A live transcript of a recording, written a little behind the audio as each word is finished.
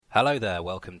Hello there,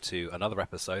 welcome to another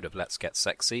episode of Let's Get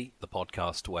Sexy, the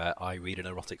podcast where I read an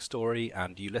erotic story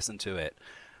and you listen to it.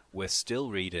 We're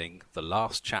still reading the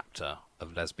last chapter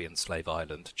of Lesbian Slave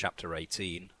Island, chapter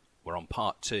 18. We're on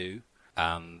part 2,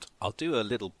 and I'll do a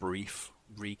little brief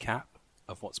recap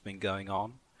of what's been going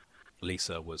on.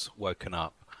 Lisa was woken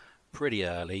up pretty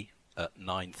early at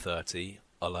 9:30,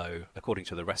 although according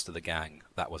to the rest of the gang,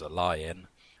 that was a lie-in.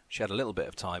 She had a little bit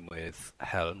of time with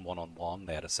Helen one-on-one.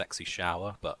 They had a sexy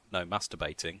shower, but no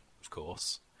masturbating, of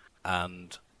course.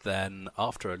 And then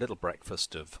after a little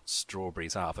breakfast of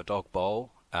strawberries out of a dog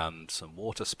bowl and some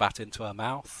water spat into her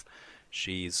mouth,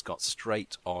 she's got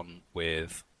straight on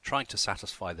with trying to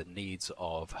satisfy the needs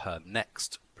of her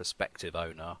next prospective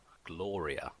owner,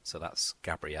 Gloria. So that's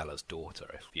Gabriella's daughter,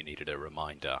 if you needed a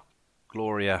reminder.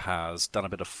 Gloria has done a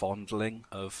bit of fondling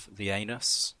of the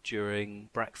anus during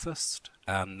breakfast,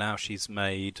 and now she's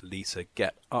made Lisa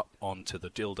get up onto the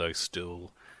dildo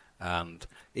stool, and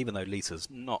even though Lisa's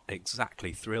not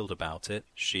exactly thrilled about it,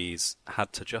 she's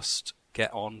had to just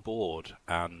get on board,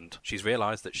 and she's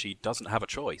realised that she doesn't have a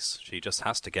choice. She just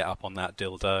has to get up on that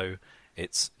dildo.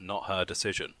 It's not her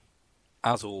decision.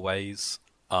 As always,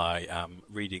 I am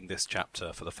reading this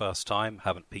chapter for the first time,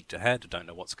 haven't peeked ahead, don't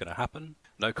know what's going to happen.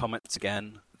 No comments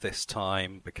again this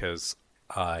time because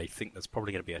I think there's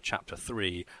probably going to be a chapter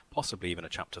 3, possibly even a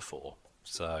chapter 4.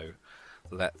 So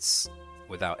let's,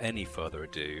 without any further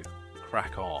ado,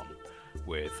 crack on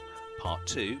with part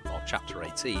 2 of chapter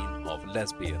 18 of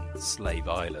Lesbian Slave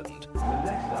Island.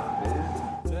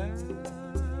 The next stop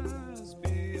is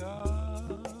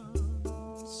Lesbian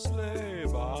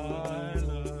Slave Island.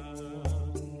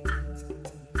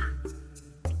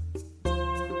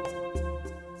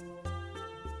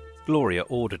 Gloria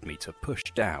ordered me to push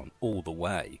down all the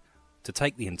way, to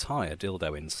take the entire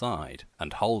dildo inside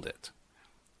and hold it.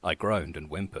 I groaned and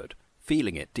whimpered,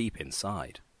 feeling it deep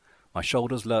inside. My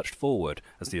shoulders lurched forward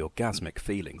as the orgasmic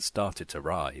feeling started to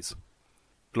rise.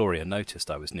 Gloria noticed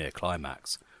I was near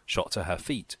climax, shot to her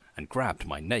feet and grabbed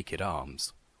my naked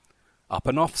arms. "Up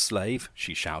and off, slave,"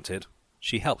 she shouted.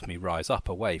 She helped me rise up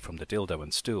away from the dildo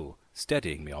and stool,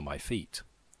 steadying me on my feet.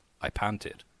 I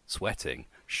panted, sweating,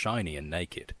 shiny and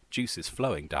naked, juices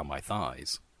flowing down my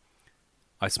thighs.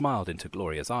 I smiled into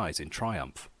Gloria's eyes in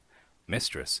triumph.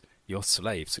 "Mistress, your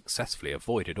slave successfully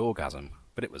avoided orgasm,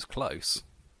 but it was close."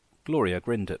 Gloria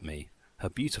grinned at me, her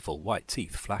beautiful white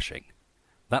teeth flashing.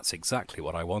 "That's exactly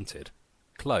what I wanted.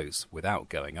 Close without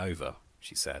going over,"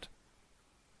 she said.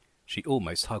 She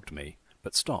almost hugged me,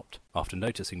 but stopped after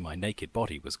noticing my naked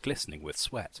body was glistening with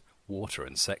sweat, water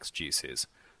and sex juices.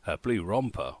 Her blue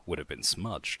romper would have been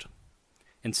smudged.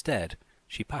 Instead,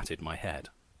 she patted my head.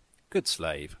 "Good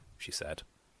slave," she said.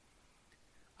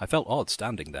 I felt odd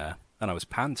standing there, and I was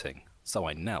panting, so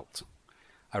I knelt.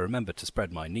 I remembered to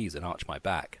spread my knees and arch my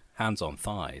back, hands on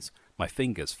thighs. My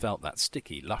fingers felt that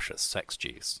sticky, luscious sex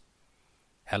juice.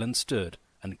 Helen stood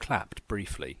and clapped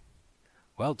briefly.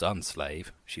 "Well done,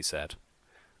 slave," she said.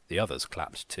 The others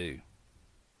clapped too.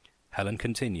 Helen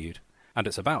continued, "And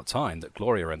it's about time that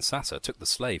Gloria and Sasa took the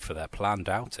slave for their planned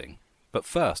outing. But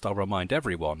first I'll remind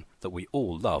everyone that we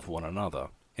all love one another.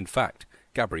 In fact,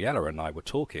 Gabriella and I were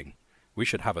talking. We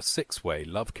should have a 6-way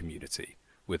love community,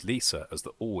 with Lisa as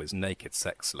the always naked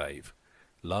sex slave.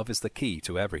 Love is the key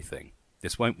to everything.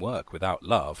 This won't work without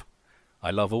love.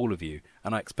 I love all of you,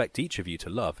 and I expect each of you to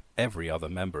love every other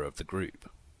member of the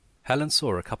group." Helen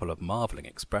saw a couple of marvelling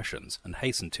expressions and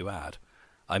hastened to add,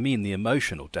 "I mean the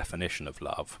emotional definition of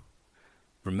love.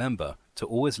 Remember to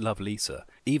always love Lisa,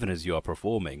 even as you are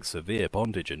performing severe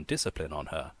bondage and discipline on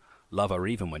her. Love her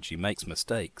even when she makes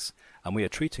mistakes, and we are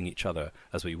treating each other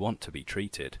as we want to be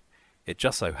treated. It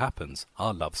just so happens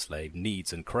our love slave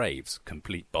needs and craves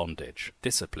complete bondage,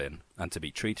 discipline, and to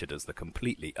be treated as the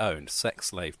completely owned sex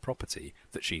slave property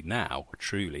that she now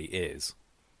truly is."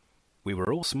 We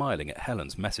were all smiling at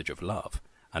Helen's message of love,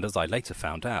 and as I later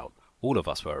found out, all of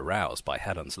us were aroused by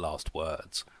Helen's last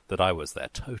words, that I was their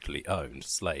totally owned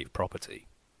slave property.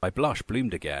 My blush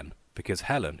bloomed again, because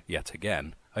Helen, yet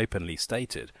again, openly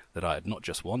stated that I had not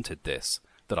just wanted this,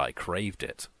 that I craved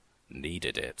it,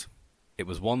 needed it. It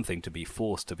was one thing to be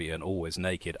forced to be an always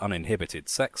naked, uninhibited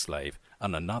sex slave,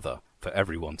 and another for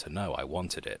everyone to know I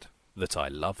wanted it, that I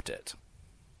loved it.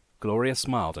 Gloria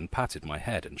smiled and patted my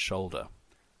head and shoulder.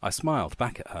 I smiled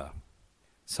back at her.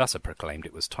 Sasa proclaimed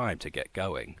it was time to get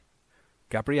going.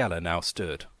 Gabriella now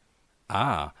stood.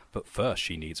 "Ah, but first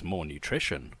she needs more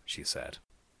nutrition," she said.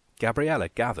 Gabriella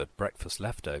gathered breakfast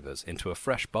leftovers into a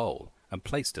fresh bowl and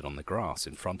placed it on the grass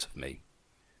in front of me.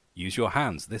 "Use your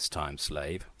hands this time,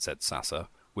 slave," said Sasa.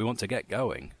 "We want to get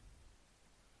going."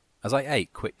 As I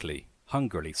ate quickly,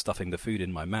 hungrily stuffing the food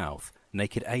in my mouth,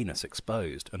 naked anus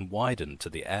exposed and widened to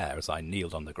the air as I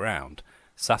kneeled on the ground,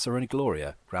 Sasa and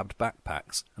Gloria grabbed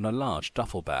backpacks and a large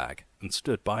duffel bag and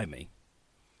stood by me.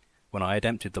 When I had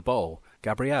emptied the bowl,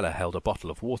 Gabriella held a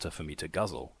bottle of water for me to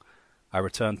guzzle. I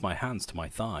returned my hands to my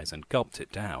thighs and gulped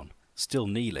it down, still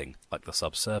kneeling like the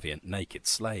subservient naked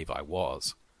slave I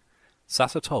was.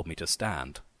 Sasa told me to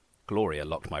stand. Gloria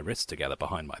locked my wrists together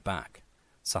behind my back.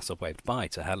 Sasa waved bye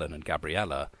to Helen and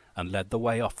Gabriella and led the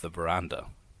way off the veranda.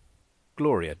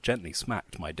 Gloria gently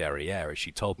smacked my derriere as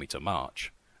she told me to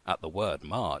march. At the word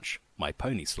march, my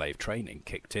pony slave training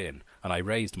kicked in, and I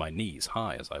raised my knees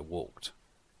high as I walked.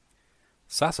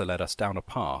 Sasa led us down a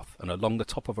path and along the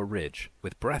top of a ridge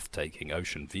with breathtaking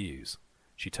ocean views.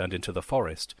 She turned into the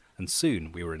forest, and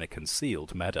soon we were in a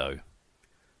concealed meadow.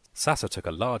 Sasa took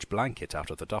a large blanket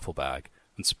out of the duffel bag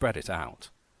and spread it out.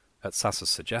 At Sasa's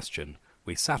suggestion,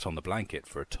 we sat on the blanket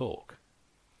for a talk.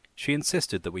 She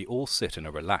insisted that we all sit in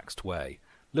a relaxed way,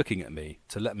 looking at me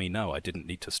to let me know I didn't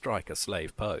need to strike a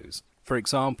slave pose, for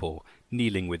example,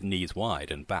 kneeling with knees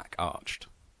wide and back arched.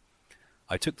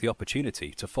 I took the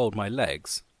opportunity to fold my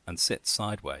legs and sit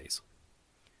sideways.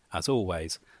 As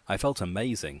always, I felt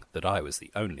amazing that I was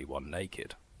the only one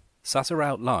naked. Sasa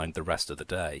outlined the rest of the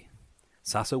day.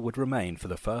 Sasa would remain for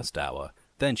the first hour,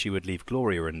 then she would leave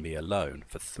Gloria and me alone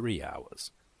for 3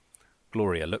 hours.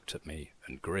 Gloria looked at me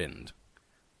and grinned.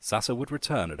 Sasa would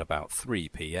return at about 3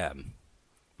 p.m.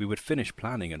 We would finish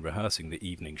planning and rehearsing the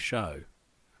evening show.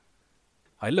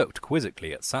 I looked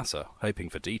quizzically at Sasa, hoping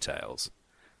for details.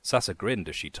 Sasa grinned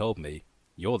as she told me,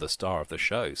 "You're the star of the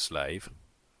show, slave."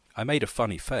 I made a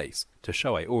funny face to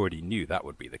show I already knew that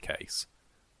would be the case.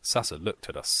 Sasa looked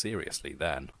at us seriously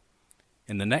then.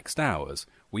 In the next hours,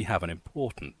 we have an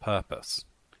important purpose.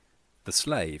 The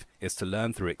slave is to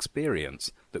learn through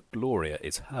experience that Gloria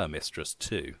is her mistress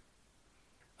too.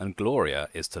 And Gloria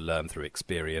is to learn through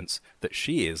experience that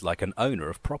she is like an owner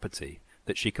of property,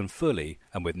 that she can fully,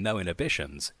 and with no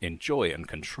inhibitions, enjoy and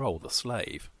control the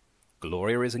slave.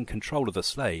 Gloria is in control of the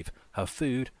slave, her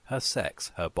food, her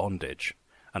sex, her bondage.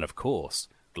 And of course,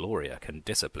 Gloria can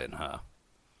discipline her.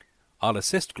 I'll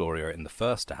assist Gloria in the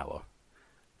first hour.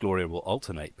 Gloria will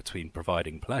alternate between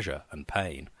providing pleasure and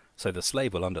pain, so the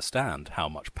slave will understand how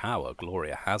much power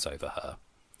Gloria has over her.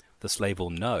 The slave will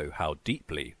know how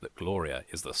deeply that Gloria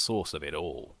is the source of it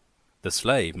all. The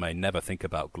slave may never think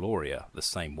about Gloria the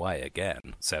same way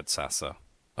again, said Sasa.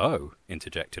 Oh,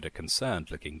 interjected a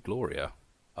concerned-looking Gloria.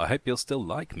 I hope you'll still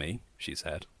like me, she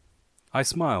said. I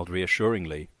smiled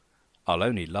reassuringly. I'll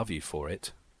only love you for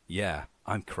it. Yeah,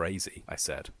 I'm crazy, I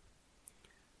said.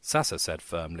 Sasa said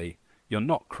firmly, You're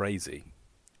not crazy.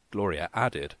 Gloria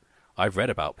added, I've read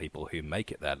about people who make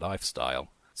it their lifestyle.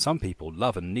 Some people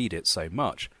love and need it so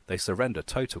much they surrender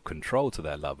total control to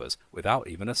their lovers without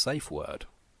even a safe word.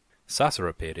 Sasa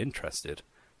appeared interested.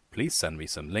 Please send me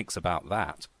some links about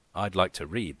that. I'd like to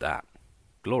read that.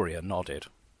 Gloria nodded.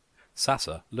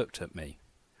 Sasa looked at me.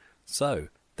 So,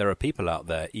 there are people out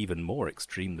there even more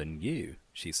extreme than you,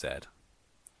 she said.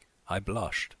 I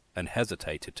blushed and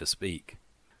hesitated to speak.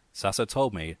 Sasa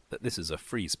told me that this is a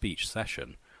free speech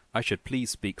session. I should please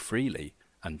speak freely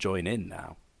and join in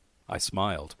now. I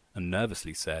smiled and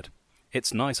nervously said,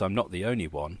 It's nice I'm not the only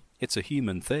one. It's a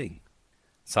human thing.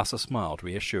 Sasa smiled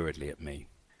reassuredly at me.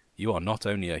 You are not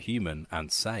only a human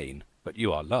and sane, but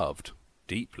you are loved,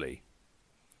 deeply.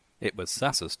 It was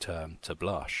Sasa's turn to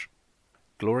blush.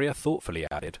 Gloria thoughtfully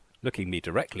added, looking me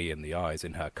directly in the eyes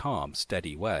in her calm,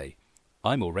 steady way,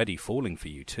 I'm already falling for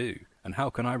you too, and how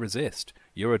can I resist?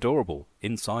 You're adorable,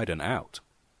 inside and out.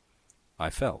 I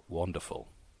felt wonderful.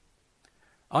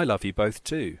 I love you both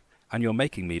too, and you're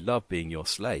making me love being your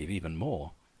slave even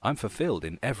more. I'm fulfilled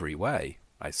in every way,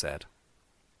 I said.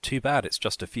 Too bad it's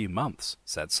just a few months,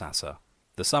 said Sasa.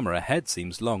 The summer ahead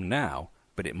seems long now,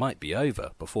 but it might be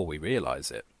over before we realize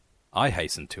it. I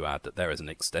hastened to add that there is an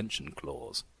extension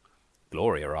clause.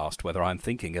 Gloria asked whether I'm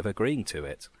thinking of agreeing to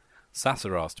it. Sasa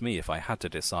asked me if I had to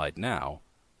decide now.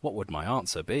 What would my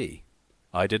answer be?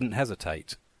 I didn't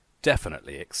hesitate.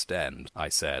 Definitely extend, I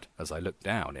said, as I looked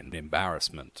down in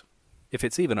embarrassment. If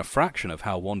it's even a fraction of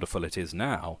how wonderful it is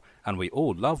now, and we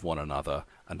all love one another,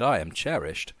 and I am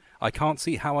cherished, I can't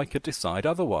see how I could decide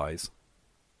otherwise.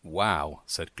 Wow,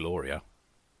 said Gloria.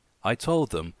 I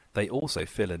told them they also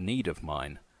feel a need of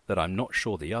mine, that I'm not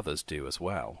sure the others do as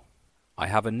well. I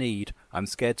have a need, I'm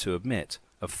scared to admit,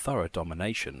 of thorough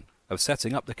domination, of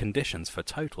setting up the conditions for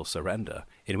total surrender,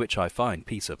 in which I find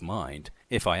peace of mind,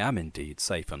 if I am indeed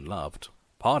safe and loved.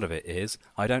 Part of it is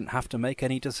I don't have to make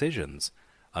any decisions.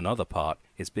 Another part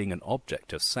is being an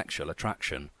object of sexual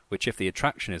attraction, which if the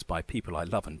attraction is by people I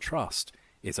love and trust,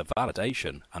 is a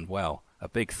validation and, well, a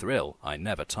big thrill I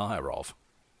never tire of.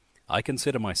 I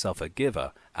consider myself a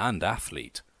giver and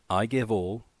athlete. I give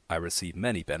all, I receive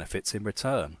many benefits in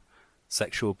return.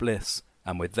 Sexual bliss,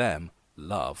 and with them,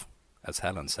 love, as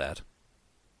Helen said.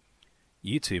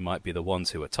 You two might be the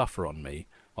ones who are tougher on me,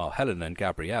 while Helen and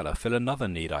Gabriella fill another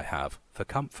need I have, for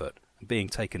comfort and being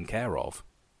taken care of.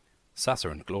 Sasa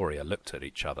and Gloria looked at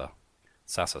each other.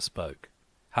 Sasa spoke.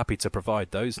 Happy to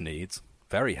provide those needs,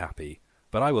 very happy,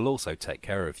 but I will also take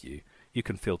care of you. You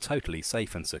can feel totally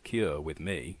safe and secure with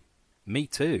me. Me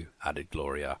too, added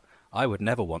Gloria. I would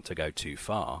never want to go too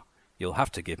far. You'll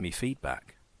have to give me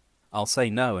feedback. I'll say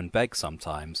no and beg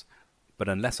sometimes, but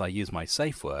unless I use my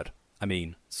safe word,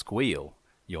 squeal,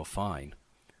 you're fine.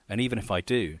 And even if I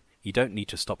do, you don't need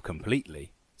to stop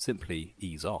completely. Simply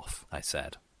ease off, I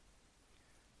said.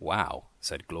 Wow,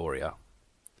 said Gloria.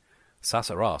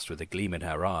 Sasa asked with a gleam in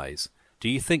her eyes, do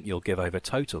you think you'll give over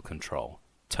total control,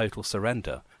 total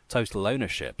surrender, total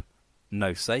ownership?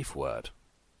 No safe word.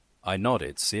 I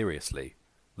nodded seriously.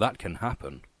 That can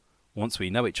happen, once we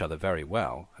know each other very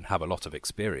well and have a lot of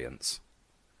experience.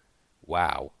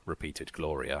 Wow, repeated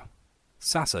Gloria.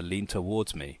 Sasa leaned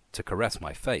towards me to caress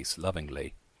my face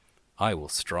lovingly. I will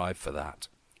strive for that.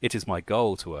 It is my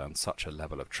goal to earn such a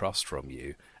level of trust from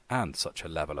you, and such a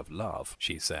level of love,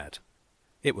 she said.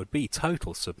 It would be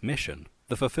total submission,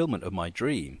 the fulfillment of my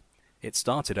dream. It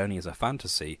started only as a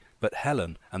fantasy, but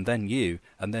Helen, and then you,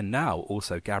 and then now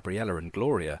also Gabriella and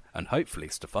Gloria, and hopefully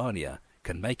Stefania,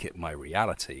 can make it my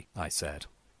reality, I said.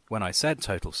 When I said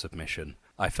total submission,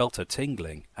 I felt a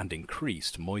tingling and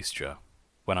increased moisture.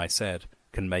 When I said,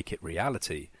 can make it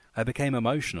reality, I became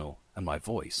emotional, and my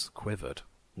voice quivered.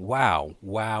 Wow,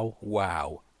 wow,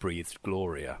 wow, breathed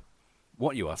Gloria.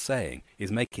 What you are saying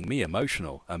is making me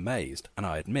emotional, amazed, and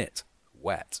I admit,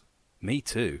 wet. Me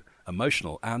too,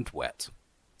 emotional and wet,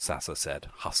 Sasa said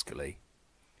huskily.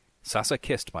 Sasa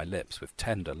kissed my lips with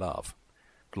tender love.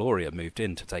 Gloria moved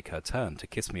in to take her turn to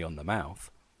kiss me on the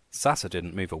mouth. Sasa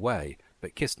didn't move away,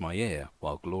 but kissed my ear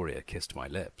while Gloria kissed my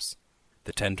lips.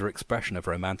 The tender expression of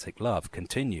romantic love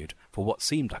continued for what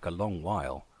seemed like a long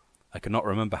while. I cannot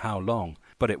remember how long,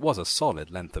 but it was a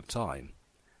solid length of time.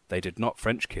 They did not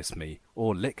French kiss me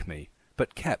or lick me,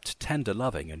 but kept tender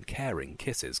loving and caring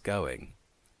kisses going.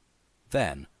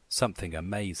 Then something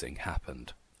amazing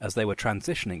happened. As they were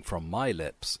transitioning from my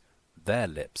lips, their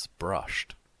lips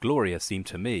brushed. Gloria seemed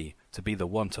to me to be the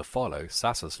one to follow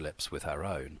Sasa's lips with her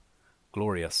own.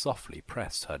 Gloria softly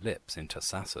pressed her lips into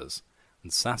Sasa's,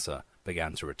 and Sasa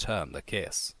began to return the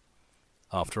kiss.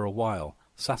 After a while,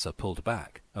 Sasa pulled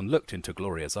back and looked into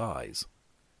Gloria's eyes.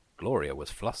 Gloria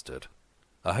was flustered.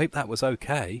 I hope that was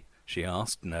okay, she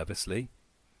asked nervously.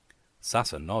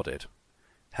 Sasa nodded.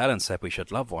 Helen said we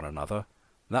should love one another.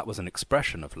 That was an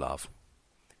expression of love.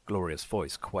 Gloria's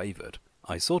voice quavered.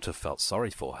 I sort of felt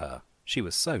sorry for her. She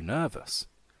was so nervous.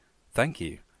 Thank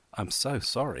you. I'm so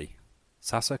sorry.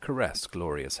 Sasa caressed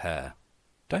Gloria's hair.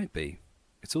 Don't be.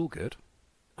 It's all good.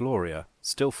 Gloria,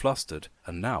 still flustered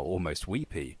and now almost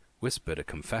weepy, whispered a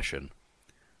confession.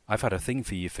 I've had a thing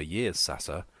for you for years,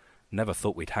 Sasa. Never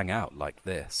thought we'd hang out like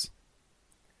this.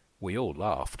 We all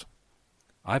laughed.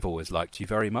 I've always liked you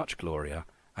very much, Gloria,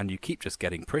 and you keep just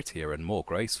getting prettier and more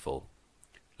graceful.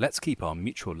 Let's keep our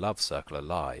mutual love circle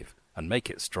alive and make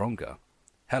it stronger.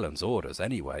 Helen's orders,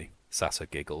 anyway, Sasa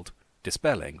giggled,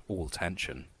 dispelling all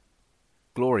tension.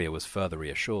 Gloria was further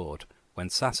reassured when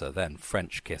Sasa then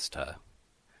French kissed her.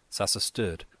 Sasa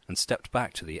stood and stepped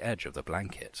back to the edge of the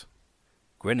blanket.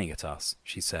 Grinning at us,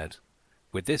 she said,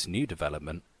 with this new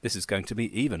development, this is going to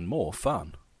be even more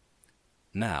fun.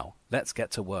 Now, let's get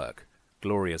to work.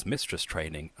 Gloria's mistress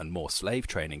training and more slave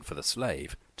training for the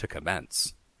slave to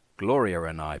commence. Gloria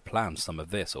and I planned some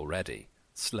of this already.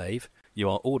 Slave, you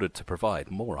are ordered to provide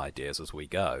more ideas as we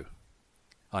go.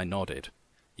 I nodded.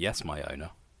 Yes, my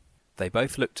owner. They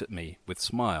both looked at me with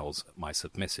smiles at my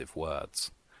submissive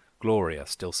words. Gloria,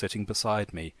 still sitting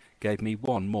beside me, gave me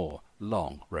one more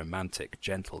long, romantic,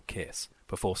 gentle kiss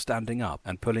before standing up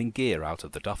and pulling gear out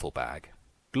of the duffel bag.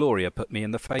 Gloria put me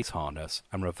in the face harness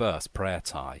and reverse prayer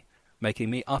tie, making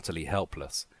me utterly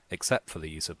helpless, except for the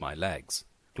use of my legs.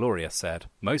 Gloria said,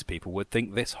 most people would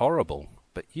think this horrible,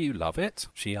 but you love it?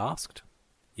 She asked.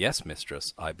 Yes,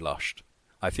 mistress, I blushed.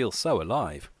 I feel so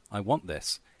alive. I want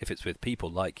this, if it's with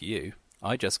people like you.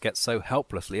 I just get so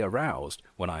helplessly aroused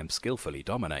when I am skillfully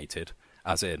dominated,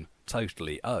 as in,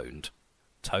 totally owned.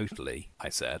 Totally, I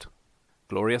said.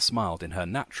 Gloria smiled in her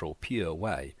natural, pure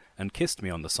way and kissed me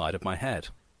on the side of my head.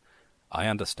 I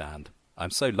understand.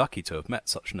 I'm so lucky to have met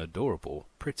such an adorable,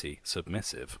 pretty,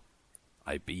 submissive.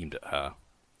 I beamed at her.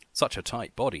 Such a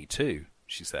tight body, too,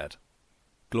 she said.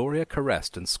 Gloria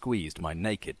caressed and squeezed my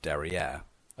naked derriere.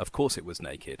 Of course it was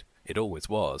naked. It always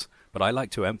was, but I like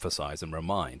to emphasize and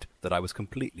remind that I was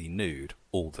completely nude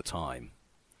all the time.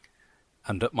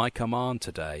 And at my command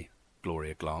today,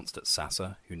 Gloria glanced at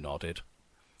Sasa, who nodded.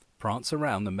 Prance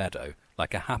around the meadow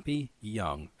like a happy,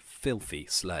 young, filthy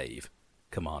slave,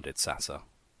 commanded Sasa.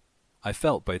 I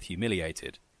felt both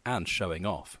humiliated and showing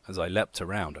off as I leapt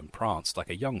around and pranced like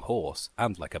a young horse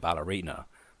and like a ballerina,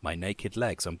 my naked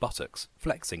legs and buttocks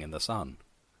flexing in the sun.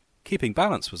 Keeping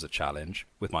balance was a challenge,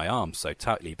 with my arms so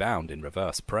tightly bound in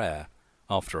reverse prayer.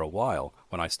 After a while,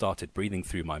 when I started breathing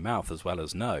through my mouth as well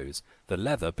as nose, the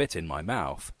leather bit in my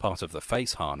mouth, part of the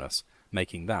face harness,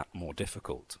 making that more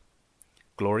difficult.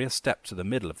 Gloria stepped to the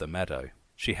middle of the meadow.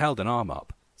 She held an arm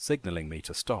up, signalling me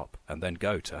to stop and then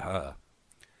go to her.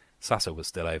 Sasa was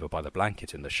still over by the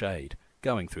blanket in the shade,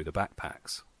 going through the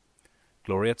backpacks.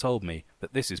 Gloria told me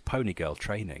that this is pony girl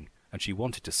training, and she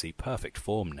wanted to see perfect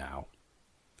form now.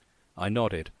 I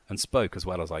nodded and spoke as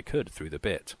well as I could through the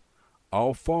bit.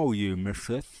 "I'll follow you,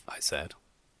 missus," I said.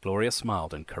 Gloria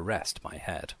smiled and caressed my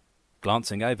head.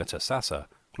 Glancing over to Sasa,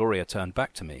 Gloria turned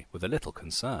back to me with a little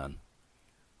concern.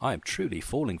 "I am truly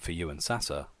falling for you and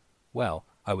Sasa. Well,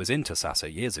 I was into Sasa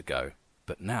years ago,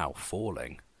 but now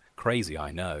falling. Crazy,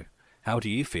 I know. How do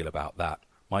you feel about that,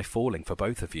 my falling for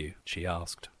both of you?" she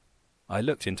asked. I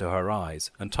looked into her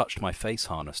eyes and touched my face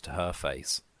harness to her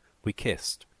face. We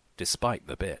kissed, despite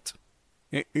the bit.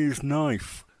 "It is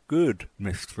nice. Good,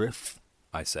 mistress,"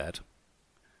 I said.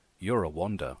 "You're a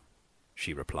wonder,"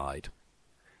 she replied.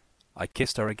 I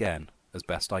kissed her again, as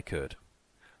best I could.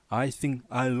 "I think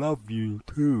I love you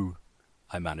too,"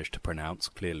 I managed to pronounce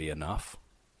clearly enough.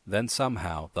 Then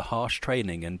somehow the harsh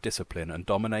training and discipline and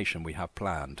domination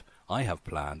I have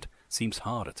planned, seems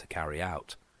harder to carry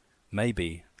out.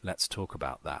 "Maybe let's talk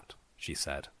about that," she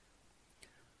said.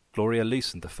 Gloria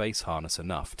loosened the face harness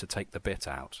enough to take the bit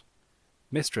out.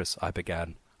 "Mistress," I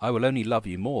began, "I will only love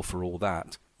you more for all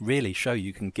that. Really show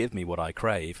you can give me what I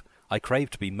crave. I crave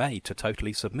to be made to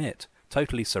totally submit,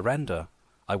 totally surrender.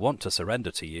 I want to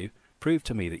surrender to you. Prove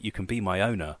to me that you can be my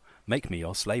owner. Make me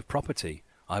your slave property.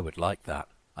 I would like that,"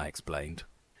 I explained.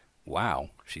 "Wow,"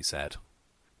 she said.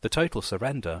 "The total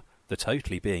surrender, the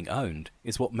totally being owned,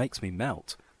 is what makes me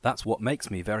melt. That's what makes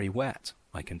me very wet,"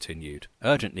 I continued,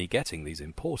 urgently getting these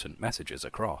important messages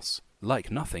across.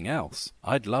 "Like nothing else.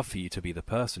 I'd love for you to be the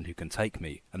person who can take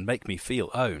me and make me feel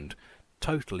owned,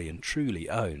 totally and truly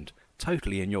owned,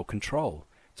 totally in your control.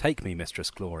 Take me,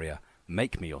 Mistress Gloria.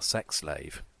 Make me your sex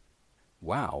slave."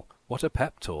 "Wow, what a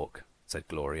pep talk," said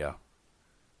Gloria.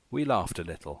 We laughed a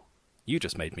little. "You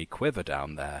just made me quiver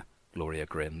down there," Gloria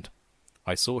grinned.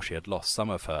 I saw she had lost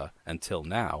some of her, until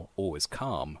now, always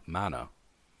calm, manner.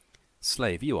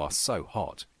 "Slave, you are so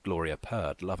hot," Gloria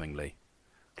purred lovingly.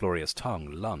 Gloria's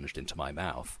tongue lunged into my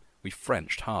mouth. We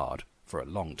Frenched hard, for a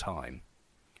long time.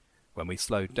 When we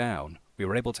slowed down, we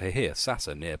were able to hear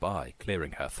Sasa nearby,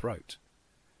 clearing her throat.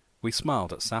 We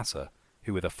smiled at Sasa,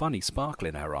 who with a funny sparkle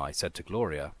in her eye said to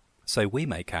Gloria, "So we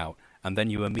make out, and then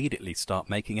you immediately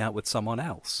start making out with someone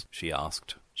else?" she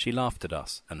asked. She laughed at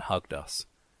us and hugged us.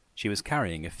 She was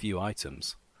carrying a few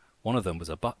items. One of them was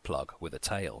a butt plug with a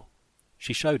tail.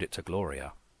 She showed it to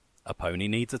Gloria. "A pony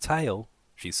needs a tail,"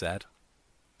 she said.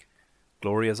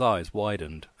 Gloria's eyes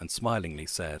widened and smilingly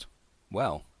said,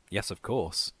 "Well, yes, of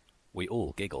course." We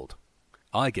all giggled.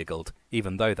 I giggled,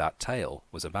 even though that tail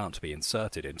was about to be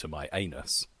inserted into my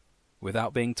anus.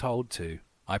 Without being told to,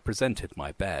 I presented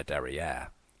my bare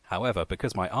derriere. However,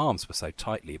 because my arms were so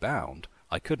tightly bound,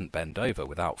 I couldn't bend over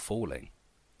without falling.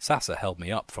 Sasa held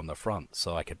me up from the front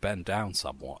so I could bend down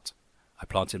somewhat. I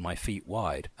planted my feet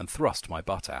wide and thrust my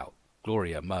butt out.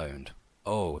 Gloria moaned,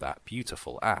 "Oh, that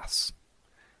beautiful ass."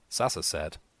 Sasa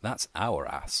said, "That's our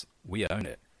ass. We own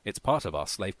it. It's part of our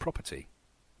slave property."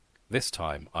 This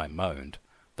time I moaned.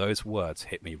 Those words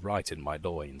hit me right in my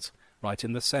loins, right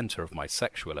in the center of my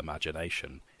sexual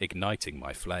imagination, igniting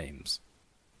my flames.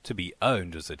 To be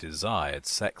owned as a desired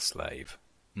sex slave.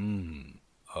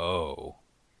 Oh.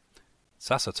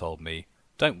 Sasa told me,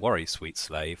 "Don't worry, sweet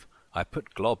slave. I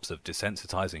put globs of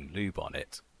desensitizing lube on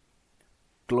it."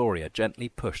 Gloria gently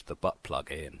pushed the butt plug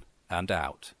in and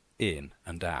out,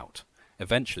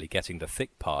 eventually getting the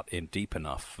thick part in deep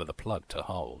enough for the plug to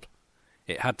hold.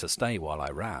 It had to stay while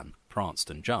I ran, pranced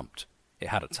and jumped. It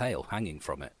had a tail hanging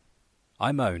from it.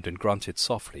 I moaned and grunted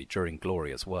softly during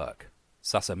Gloria's work.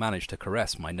 Sasa managed to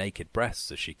caress my naked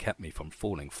breasts as she kept me from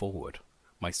falling forward.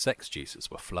 My sex juices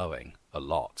were flowing, a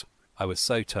lot. I was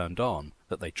so turned on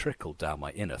that they trickled down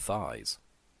my inner thighs.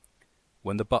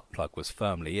 When the butt plug was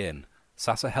firmly in,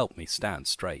 Sasa helped me stand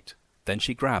straight. Then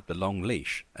she grabbed the long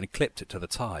leash and clipped it to the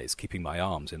ties, keeping my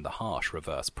arms in the harsh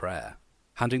reverse prayer.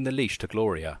 Handing the leash to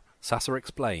Gloria, Sasa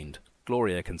explained,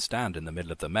 Gloria can stand in the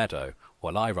middle of the meadow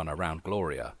while I run around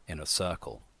Gloria in a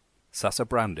circle. Sasa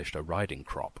brandished a riding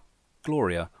crop.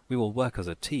 Gloria, we will work as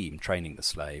a team training the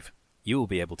slave. You will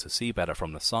be able to see better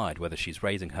from the side whether she's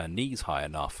raising her knees high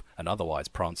enough and otherwise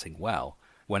prancing well.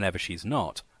 Whenever she's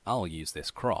not, I'll use this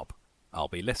crop. I'll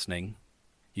be listening.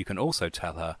 You can also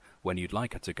tell her when you'd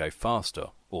like her to go faster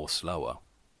or slower.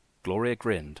 Gloria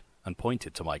grinned and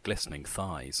pointed to my glistening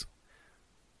thighs.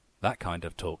 That kind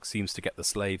of talk seems to get the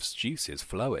slave's juices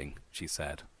flowing, she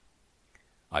said.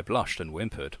 I blushed and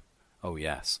whimpered. Oh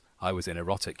yes, I was in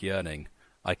erotic yearning.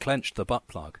 I clenched the butt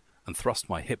plug and thrust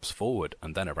my hips forward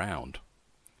and then around.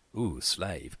 Ooh,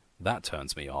 slave, that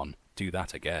turns me on. Do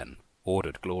that again,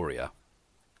 ordered Gloria.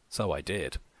 So I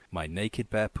did. My naked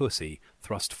bare pussy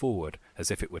thrust forward as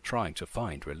if it were trying to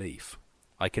find relief.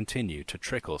 I continued to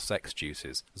trickle sex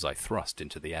juices as I thrust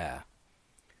into the air.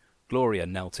 Gloria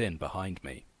knelt in behind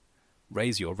me.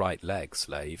 Raise your right leg,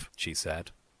 slave, she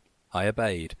said. I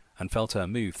obeyed and felt her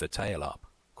move the tail up,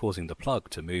 causing the plug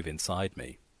to move inside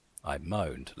me. I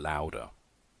moaned louder.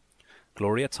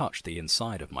 Gloria touched the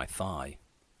inside of my thigh.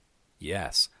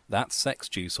 Yes, that's sex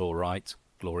juice all right,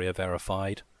 Gloria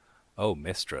verified. Oh,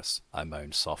 mistress, I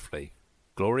moaned softly.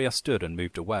 Gloria stood and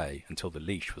moved away until the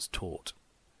leash was taut.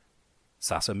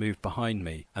 Sasa moved behind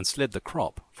me and slid the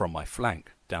crop from my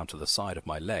flank down to the side of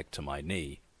my leg to my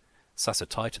knee. Sasa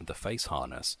tightened the face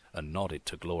harness and nodded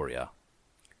to Gloria.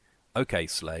 Okay,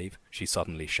 slave, she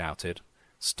suddenly shouted.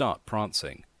 Start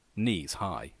prancing, knees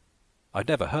high. I'd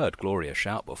never heard Gloria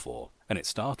shout before, and it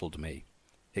startled me.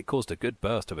 It caused a good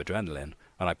burst of adrenaline,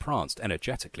 and I pranced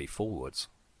energetically forwards.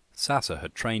 Sasa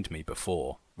had trained me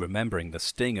before. Remembering the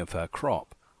sting of her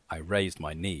crop, I raised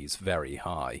my knees very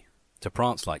high. To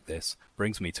prance like this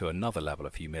brings me to another level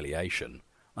of humiliation.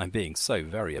 I'm being so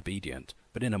very obedient,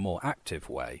 but in a more active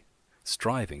way.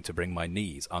 Striving to bring my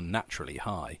knees unnaturally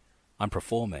high. I'm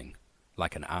performing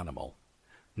like an animal.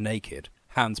 Naked,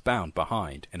 hands bound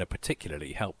behind in a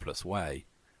particularly helpless way.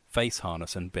 Face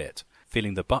harness and bit,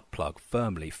 feeling the butt plug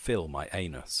firmly fill my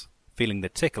anus. Feeling the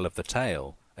tickle of the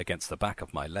tail against the back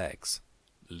of my legs.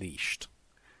 Leashed.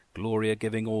 Gloria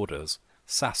giving orders.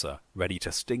 Sasa ready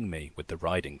to sting me with the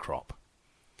riding crop.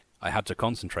 I had to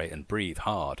concentrate and breathe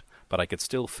hard, but I could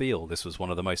still feel this was one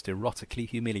of the most erotically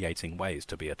humiliating ways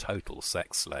to be a total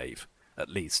sex slave, at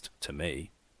least to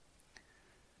me.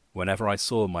 Whenever I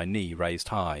saw my knee raised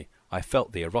high, I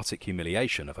felt the erotic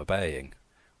humiliation of obeying.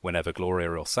 Whenever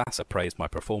Gloria or Sasa praised my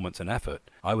performance and effort,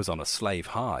 I was on a slave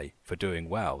high for doing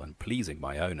well and pleasing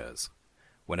my owners.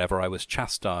 Whenever I was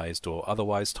chastised or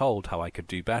otherwise told how I could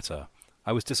do better,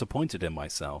 I was disappointed in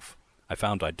myself. I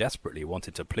found I desperately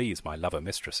wanted to please my lover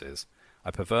mistresses.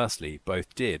 I perversely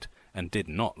both did and did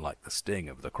not like the sting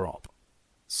of the crop.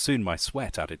 Soon my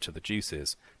sweat added to the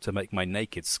juices to make my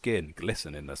naked skin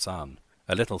glisten in the sun.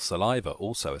 A little saliva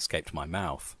also escaped my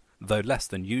mouth, though less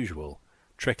than usual,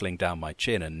 trickling down my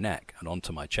chin and neck and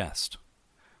onto my chest.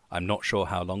 I'm not sure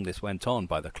how long this went on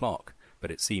by the clock,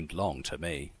 but it seemed long to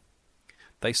me.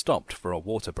 They stopped for a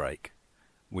water break.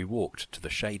 We walked to the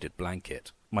shaded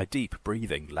blanket, my deep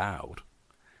breathing loud.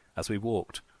 As we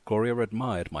walked, Gloria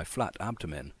admired my flat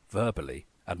abdomen, verbally,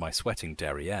 and my sweating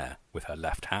derriere with her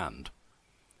left hand.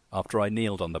 After I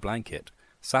kneeled on the blanket,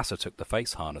 Sasa took the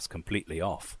face harness completely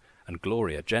off, and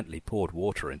Gloria gently poured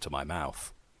water into my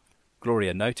mouth.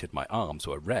 Gloria noted my arms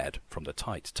were red from the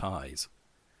tight ties.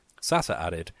 Sasa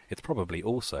added it's probably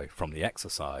also from the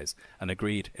exercise, and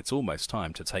agreed it's almost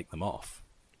time to take them off.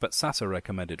 But Sasa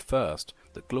recommended first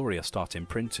that Gloria start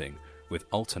imprinting with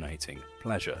alternating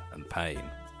pleasure and pain.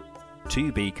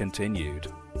 To be continued.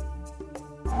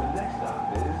 The next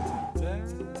stop is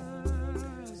Lesbian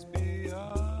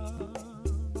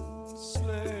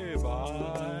Slave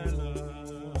Island.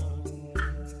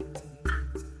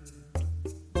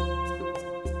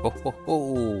 Ho ho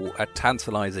ho! A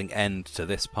tantalizing end to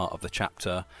this part of the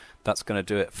chapter. That's going to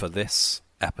do it for this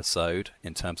episode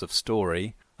in terms of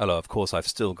story. Although, of course, I've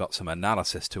still got some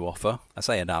analysis to offer. I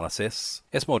say analysis,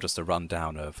 it's more just a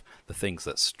rundown of the things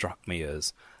that struck me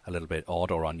as a little bit odd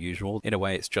or unusual. In a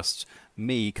way, it's just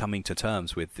me coming to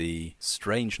terms with the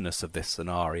strangeness of this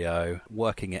scenario,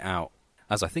 working it out.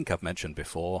 As I think I've mentioned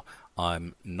before,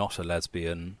 I'm not a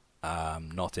lesbian,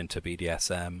 not into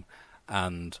BDSM,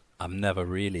 and I'm never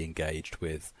really engaged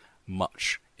with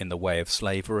much in the way of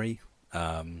slavery.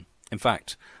 In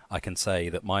fact, I can say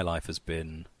that my life has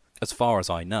been, as far as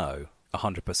I know,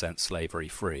 100%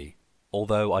 slavery-free.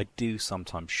 Although I do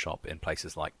sometimes shop in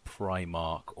places like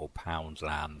Primark or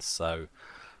Poundland, so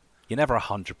you're never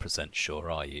 100% sure,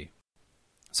 are you?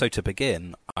 So to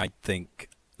begin, I think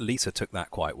Lisa took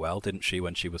that quite well, didn't she,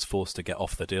 when she was forced to get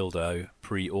off the dildo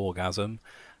pre-orgasm?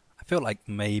 I feel like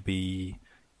maybe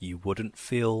you wouldn't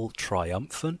feel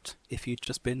triumphant if you'd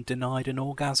just been denied an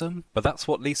orgasm. But that's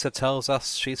what Lisa tells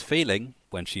us she's feeling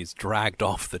when she's dragged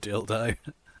off the dildo.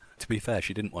 To be fair,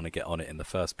 she didn't want to get on it in the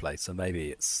first place, so maybe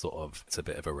it's a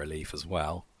bit of a relief as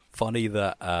well. Funny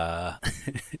that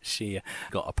she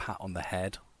got a pat on the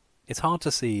head. It's hard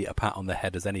to see a pat on the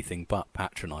head as anything but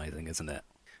patronising, isn't it?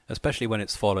 Especially when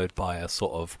it's followed by a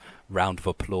sort of round of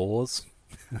applause.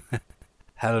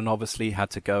 Helen obviously had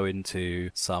to go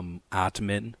into some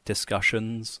admin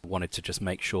discussions, wanted to just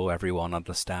make sure everyone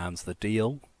understands the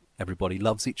deal. Everybody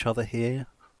loves each other here.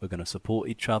 We're going to support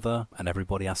each other, and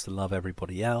everybody has to love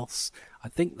everybody else. I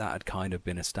think that had kind of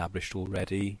been established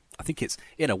already. I think it's,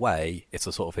 in a way, it's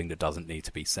the sort of thing that doesn't need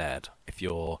to be said. If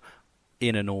you're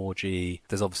in an orgy,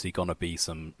 there's obviously going to be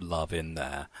some love in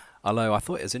there. Although I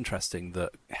thought it was interesting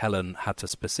that Helen had to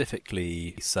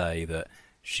specifically say that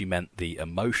she meant the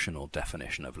emotional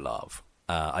definition of love.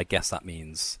 I guess that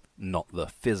means not the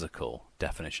physical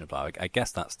definition of love. I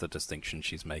guess that's the distinction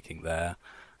she's making there.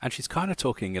 And she's kind of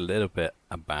talking a little bit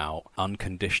about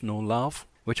unconditional love,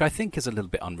 which I think is a little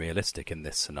bit unrealistic in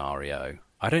this scenario.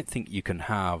 I don't think you can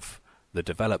have the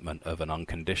development of an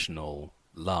unconditional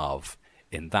love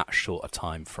in that short a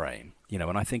time frame. You know,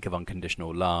 when I think of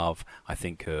unconditional love, I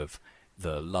think of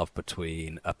the love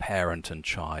between a parent and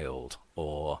child,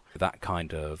 or that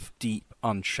kind of deep,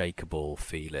 unshakable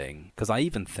feeling. Because I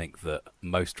even think that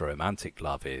most romantic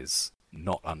love is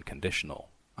not unconditional.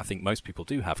 I think most people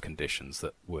do have conditions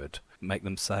that would make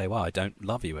them say, well, I don't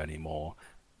love you anymore.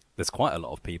 There's quite a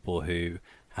lot of people who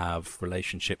have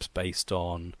relationships based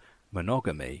on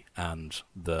monogamy and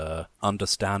the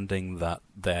understanding that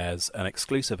there's an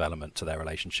exclusive element to their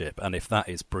relationship, and if that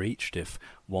is breached, if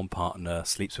one partner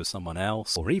sleeps with someone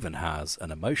else or even has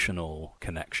an emotional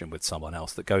connection with someone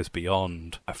else that goes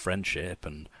beyond a friendship,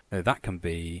 and that can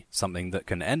be something that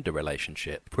can end a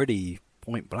relationship pretty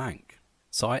point blank.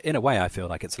 So in a way I feel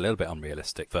like it's a little bit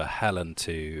unrealistic for Helen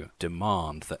to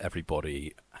demand that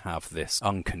everybody have this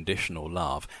unconditional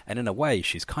love, and in a way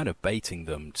she's kind of baiting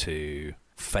them to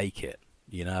fake it,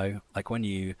 you know? Like when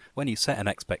you set an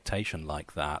expectation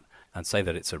like that and say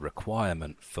that it's a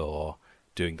requirement for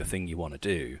doing the thing you want to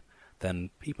do, then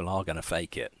people are going to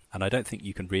fake it. And I don't think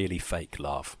you can really fake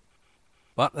love.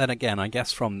 But then again, I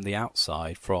guess from the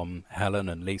outside, from Helen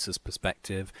and Lisa's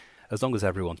perspective, as long as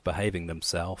everyone's behaving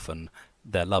themselves and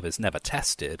their love is never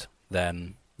tested,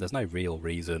 then there's no real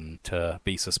reason to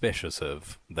be suspicious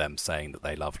of them saying that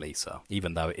they love Lisa,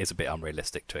 even though it is a bit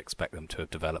unrealistic to expect them to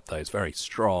have developed those very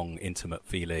strong, intimate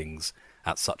feelings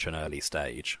at such an early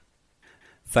stage.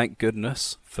 Thank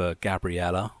goodness for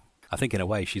Gabriella. I think in a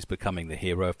way she's becoming the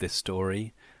hero of this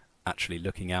story, actually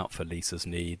looking out for Lisa's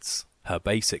needs, her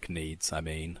basic needs,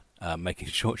 making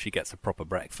sure she gets a proper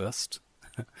breakfast.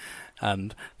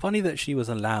 And funny that she was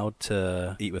allowed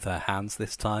to eat with her hands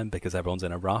this time because everyone's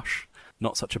in a rush.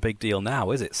 Not such a big deal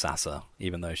now, is it, Sasa?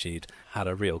 Even though she'd had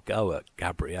a real go at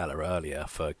Gabriella earlier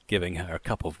for giving her a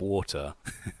cup of water.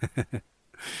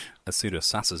 As soon as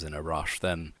Sasa's in a rush,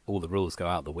 then all the rules go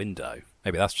out the window.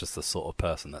 Maybe that's just the sort of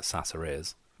person that Sasa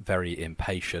is. Very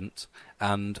impatient.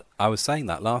 And I was saying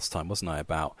that last time, wasn't I,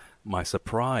 about my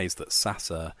surprise that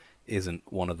Sasa isn't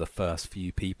one of the first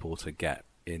few people to get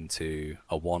into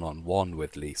a one-on-one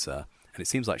with Lisa. And it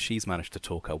seems like she's managed to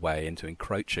talk her way into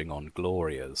encroaching on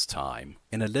Gloria's time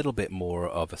in a little bit more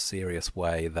of a serious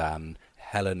way than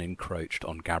Helen encroached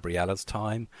on Gabriella's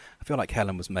time. I feel like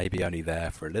Helen was maybe only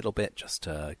there for a little bit just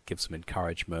to give some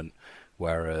encouragement,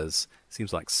 whereas it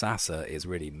seems like Sasa is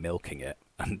really milking it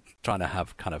and trying to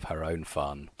have kind of her own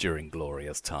fun during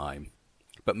Gloria's time.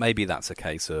 But maybe that's a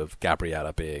case of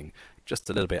Gabriella being just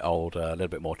a little bit older, a little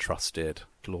bit more trusted.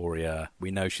 Gloria,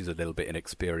 we know she's a little bit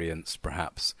inexperienced.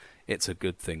 Perhaps it's a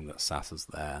good thing that Sasa's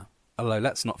there. Although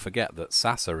let's not forget that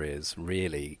Sasa is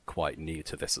really quite new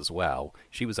to this as well.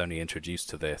 She was only introduced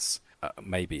to this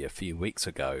maybe a few weeks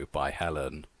ago by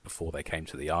Helen before they came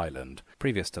to the island.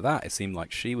 Previous to that, it seemed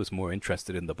like she was more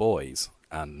interested in the boys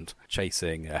and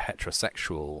chasing a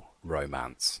heterosexual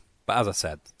romance. But as I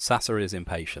said, Sasa is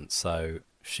impatient, so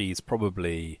she's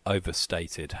probably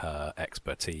overstated her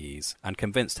expertise and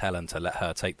convinced Helen to let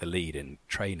her take the lead in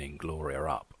training Gloria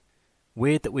up.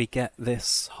 Weird that we get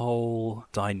this whole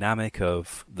dynamic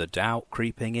of the doubt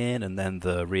creeping in and then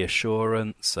the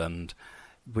reassurance, and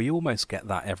we almost get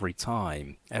that every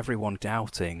time. Everyone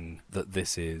doubting that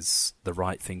this is the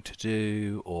right thing to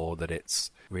do, or that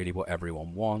it's really what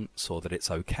everyone wants, or that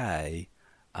it's okay,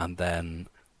 and then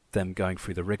them going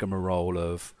through the rigmarole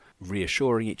of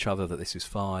reassuring each other that this is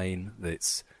fine, that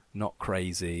it's not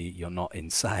crazy, you're not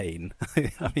insane.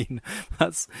 I mean,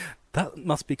 that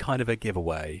must be kind of a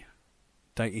giveaway,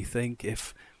 don't you think?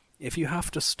 If you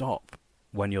have to stop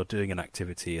when you're doing an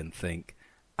activity and think,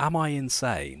 am I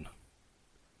insane?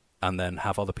 And then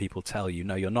have other people tell you,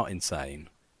 no, you're not insane,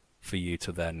 for you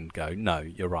to then go, no,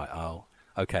 you're right, I'll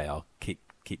keep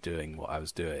doing what I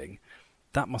was doing.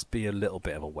 That must be a little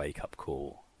bit of a wake-up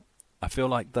call. I feel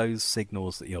like those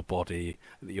signals that your body,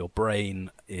 that your brain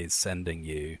is sending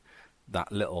you,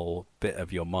 that little bit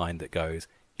of your mind that goes,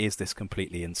 is this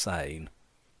completely insane?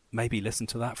 Maybe listen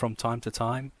to that from time to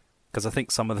time. Because I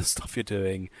think some of the stuff you're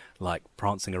doing, like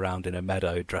prancing around in a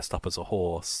meadow dressed up as a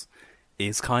horse,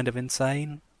 is kind of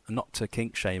insane. Not to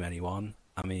kink shame anyone.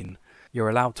 I mean, you're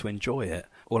allowed to enjoy it.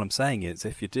 All I'm saying is,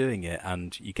 if you're doing it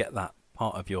and you get that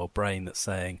part of your brain that's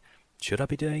saying, should I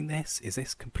be doing this? Is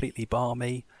this completely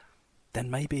balmy? Then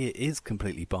maybe it is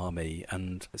completely balmy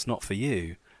and it's not for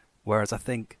you. Whereas I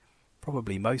think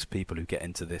probably most people who get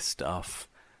into this stuff,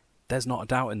 there's not a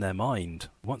doubt in their mind.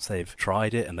 Once they've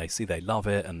tried it and they see they love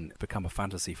it and become a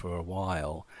fantasy for a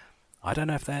while, I don't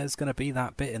know if there's going to be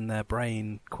that bit in their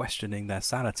brain questioning their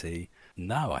sanity.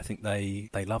 No, I think they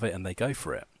love it and they go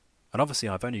for it. And obviously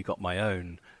I've only got my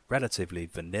own relatively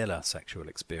vanilla sexual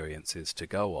experiences to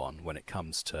go on when it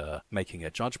comes to making a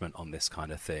judgment on this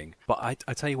kind of thing. But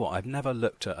I tell you what, I've never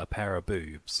looked at a pair of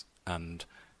boobs and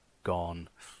gone,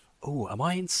 oh, am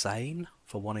I insane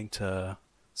for wanting to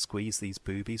squeeze these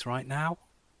boobies right now?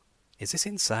 Is this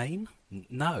insane?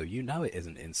 No, you know it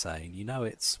isn't insane. You know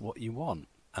it's what you want.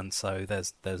 And so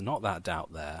there's not that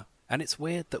doubt there. And it's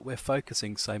weird that we're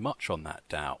focusing so much on that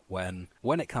doubt when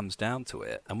it comes down to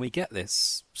it, and we get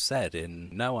this said in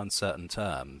no uncertain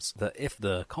terms, that if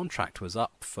the contract was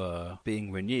up for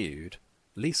being renewed,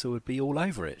 Lisa would be all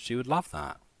over it. She would love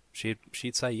that. She'd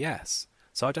say yes.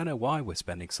 So I don't know why we're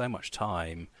spending so much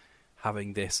time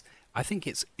having this. I think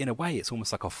it's, in a way, it's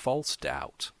almost like a false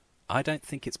doubt. I don't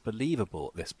think it's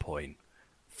believable at this point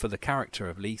for the character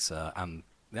of Lisa and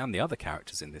the other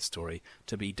characters in this story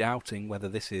to be doubting whether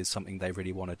this is something they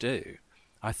really want to do.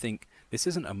 I think this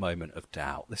isn't a moment of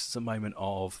doubt. This is a moment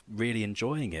of really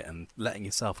enjoying it and letting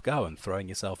yourself go and throwing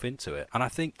yourself into it. And I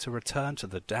think to return to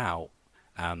the doubt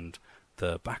and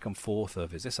the back and forth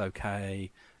of, is this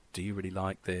okay? Do you really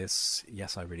like this?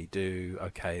 Yes, I really do.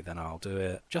 Okay, then I'll do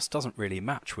it. Just doesn't really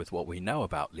match with what we know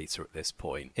about Lisa at this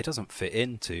point. It doesn't fit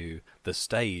into the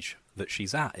stage that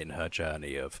she's at in her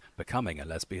journey of becoming a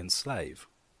lesbian slave.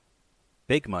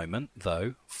 Big moment,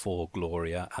 though, for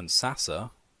Gloria and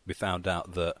Sasa. We found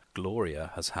out that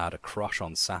Gloria has had a crush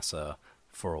on Sasa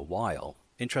for a while.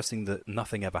 Interesting that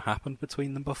nothing ever happened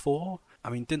between them before. I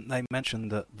mean, didn't they mention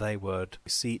that they would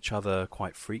see each other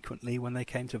quite frequently when they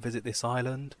came to visit this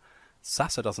island?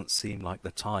 Sasa doesn't seem like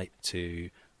the type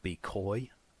to be coy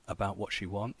about what she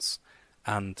wants.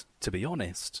 And to be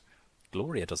honest,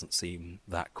 Gloria doesn't seem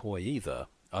that coy either.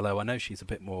 Although I know she's a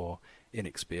bit more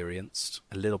inexperienced,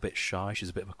 a little bit shy,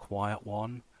 she's a bit of a quiet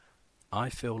one. I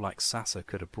feel like Sasa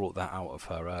could have brought that out of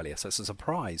her earlier, so it's a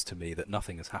surprise to me that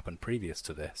nothing has happened previous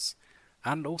to this.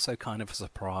 And also kind of a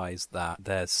surprise that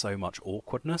there's so much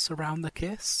awkwardness around the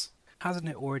kiss. Hasn't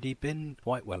it already been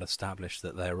quite well established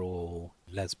that they're all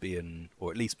lesbian,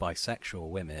 or at least bisexual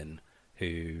women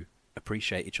who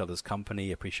appreciate each other's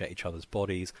company, appreciate each other's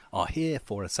bodies, are here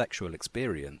for a sexual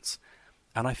experience?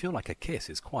 And I feel like a kiss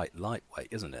is quite lightweight,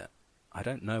 isn't it? I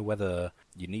don't know whether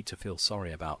you need to feel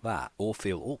sorry about that or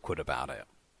feel awkward about it.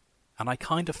 And I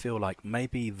kind of feel like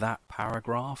maybe that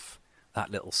paragraph, that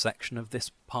little section of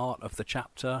this part of the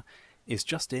chapter, is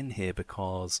just in here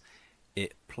because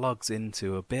it plugs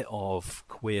into a bit of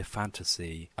queer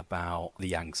fantasy about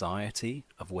the anxiety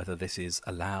of whether this is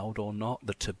allowed or not,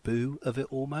 the taboo of it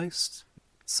almost.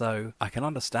 So I can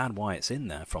understand why it's in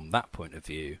there from that point of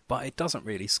view, but it doesn't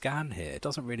really scan here. It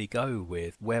doesn't really go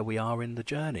with where we are in the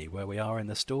journey, where we are in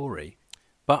the story.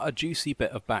 But a juicy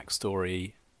bit of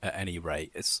backstory at any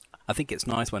rate. I think it's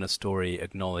nice when a story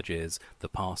acknowledges the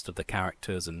past of the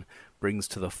characters and brings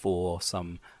to the fore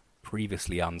some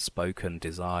previously unspoken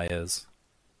desires.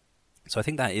 So I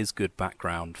think that is good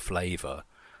background flavour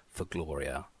for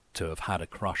Gloria to have had a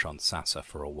crush on Sasa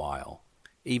for a while.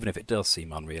 Even if it does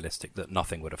seem unrealistic that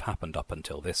nothing would have happened up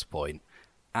until this point,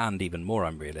 and even more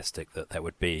unrealistic that there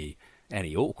would be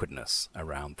any awkwardness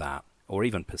around that, or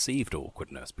even perceived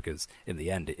awkwardness, because in the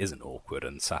end it isn't awkward,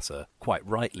 and Sasa, quite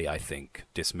rightly I think,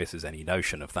 dismisses any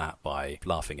notion of that by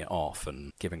laughing it off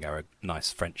and giving her a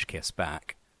nice French kiss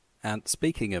back. And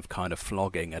speaking of kind of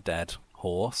flogging a dead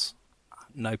horse,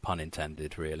 no pun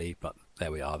intended really, but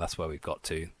there we are, that's where we've got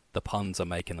to. The puns are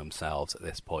making themselves at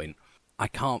this point. I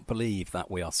can't believe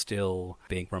that we are still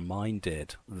being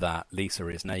reminded that Lisa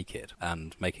is naked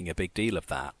and making a big deal of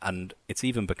that. And it's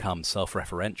even become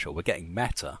self-referential. We're getting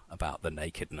meta about the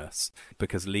nakedness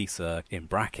because Lisa, in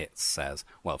brackets, says,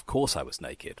 well, of course I was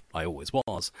naked. I always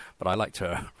was. But I like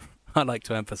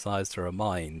to emphasize to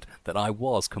remind that I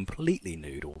was completely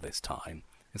nude all this time.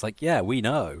 It's like, yeah, we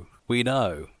know.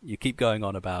 You keep going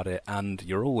on about it, and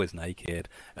you're always naked.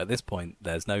 At this point,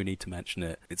 there's no need to mention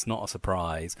it. It's not a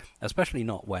surprise, especially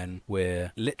not when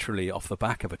we're literally off the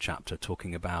back of a chapter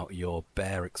talking about your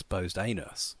bare exposed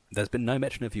anus. There's been no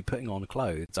mention of you putting on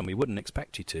clothes, and we wouldn't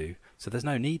expect you to, so there's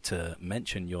no need to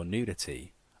mention your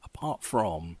nudity, apart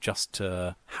from just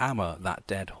to hammer that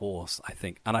dead horse, I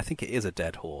think. And I think it is a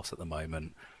dead horse at the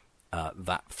moment,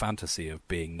 that fantasy of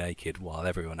being naked while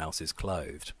everyone else is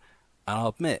clothed. And I'll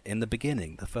admit, in the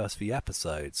beginning, the first few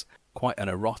episodes, quite an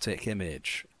erotic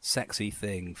image, sexy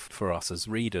thing for us as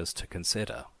readers to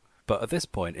consider. But at this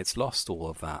point, it's lost all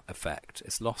of that effect.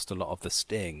 It's lost a lot of the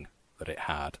sting that it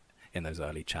had in those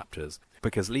early chapters,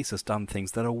 because Lisa's done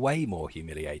things that are way more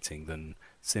humiliating than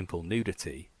simple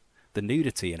nudity. The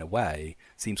nudity, in a way,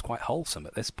 seems quite wholesome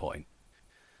at this point.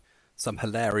 Some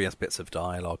hilarious bits of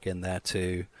dialogue in there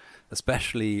too,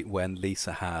 especially when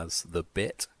Lisa has the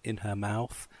bit in her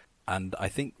mouth. And I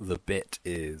think the bit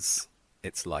it's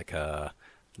like a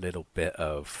little bit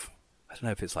of, I don't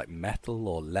know if it's like metal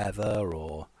or leather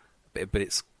but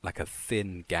it's like a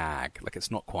thin gag. Like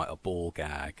it's not quite a ball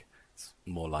gag. It's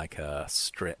more like a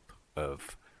strip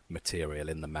of material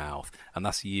in the mouth. And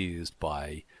that's used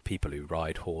by people who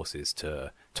ride horses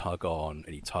to tug on,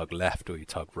 and you tug left or you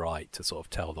tug right to sort of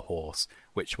tell the horse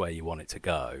which way you want it to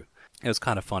go. It was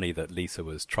kind of funny that Lisa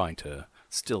was trying to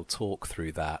still talk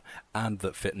through that, and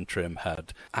that Fit and Trim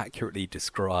had accurately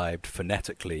described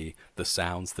phonetically the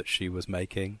sounds that she was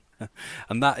making.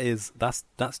 And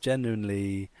that's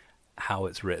genuinely how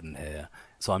it's written here.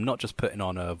 So I'm not just putting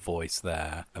on a voice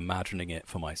there, imagining it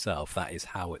for myself. That is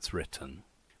how it's written.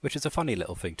 Which is a funny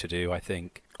little thing to do, I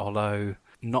think. Although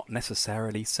not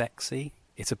necessarily sexy.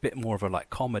 It's a bit more of a like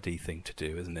comedy thing to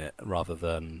do, isn't it? Rather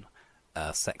than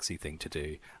a sexy thing to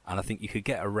do. And I think you could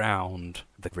get around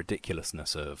the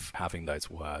ridiculousness of having those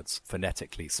words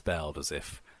phonetically spelled as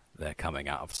if they're coming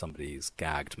out of somebody's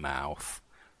gagged mouth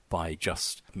by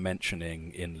just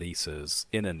mentioning in Lisa's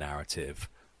inner narrative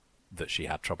that she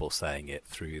had trouble saying it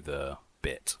through the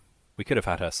bit. We could have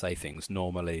had her say things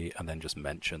normally and then just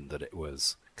mention that it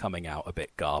was coming out a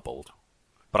bit garbled.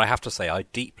 But I have to say, I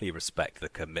deeply respect the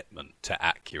commitment to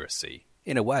accuracy.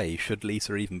 In a way, should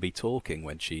Lisa even be talking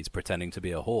when she's pretending to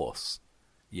be a horse?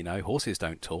 You know, horses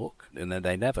don't talk, and then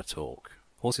they never talk.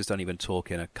 Horses don't even talk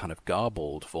in a kind of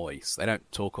garbled voice. They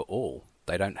don't talk at all.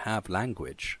 They don't have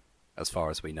language, as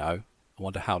far as we know. I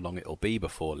wonder how long it'll be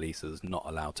before Lisa's not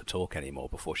allowed to talk anymore,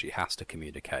 before she has to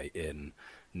communicate in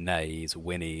neighs,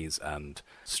 whinnies, and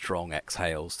strong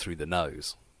exhales through the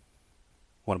nose.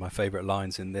 One of my favourite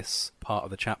lines in this part of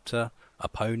the chapter, a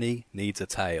pony needs a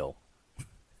tail.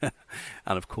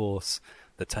 And of course,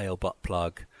 the tail butt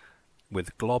plug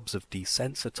with globs of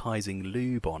desensitizing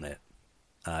lube on it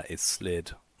is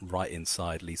slid right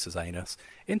inside Lisa's anus.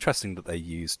 Interesting that they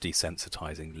use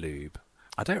desensitizing lube.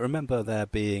 I don't remember there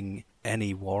being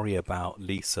any worry about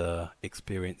Lisa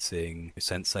experiencing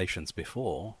sensations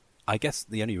before. I guess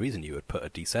the only reason you would put a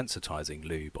desensitizing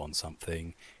lube on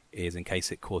something is in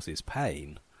case it causes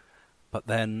pain. But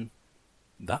then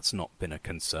that's not been a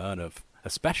concern of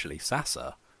especially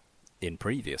Sasa in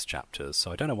previous chapters,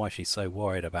 so I don't know why she's so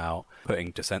worried about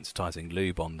putting desensitizing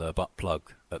lube on the butt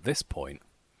plug at this point.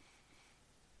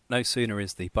 No sooner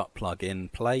is the butt plug in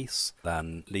place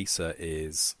than Lisa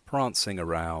is prancing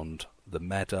around the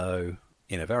meadow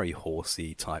in a very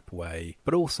horsey type way,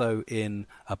 but also in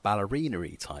a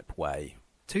ballerina-y type way.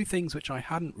 Two things which I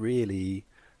hadn't really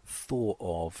thought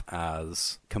of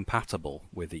as compatible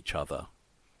with each other.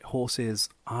 Horses,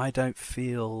 I don't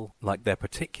feel like they're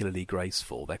particularly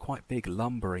graceful. They're quite big,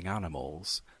 lumbering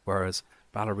animals, whereas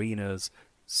ballerinas,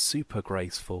 super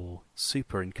graceful,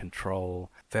 super in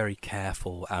control, very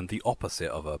careful, and the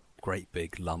opposite of a great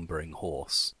big lumbering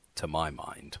horse, to my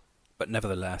mind. But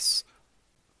nevertheless,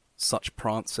 such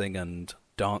prancing and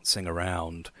dancing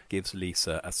around gives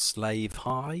Lisa a slave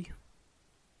high.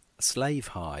 A slave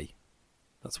high.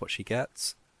 That's what she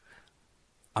gets.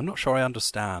 I'm not sure I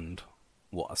understand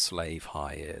what a slave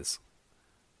high is.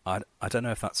 I don't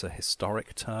know if that's a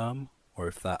historic term or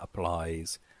if that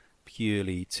applies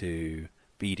purely to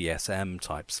BDSM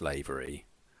type slavery.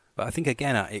 But I think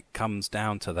again it comes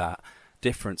down to that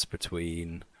difference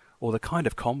between, or the kind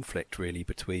of conflict really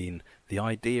between the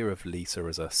idea of Lisa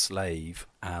as a slave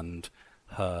and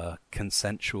her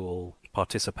consensual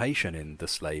participation in the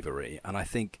slavery. And I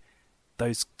think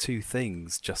those two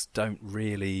things just don't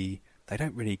really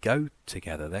go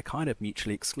together. They're kind of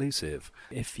mutually exclusive.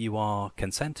 If you are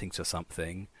consenting to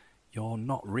something, you're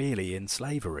not really in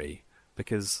slavery,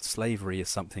 because slavery is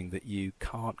something that you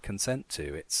can't consent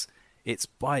to. It's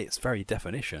by its very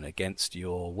definition against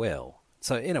your will.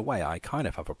 So in a way, I kind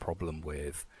of have a problem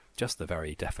with just the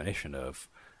very definition of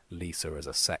Lisa as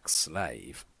a sex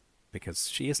slave, because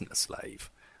she isn't a slave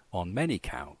on many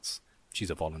counts. She's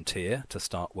a volunteer to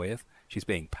start with. She's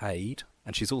being paid,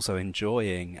 and she's also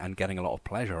enjoying and getting a lot of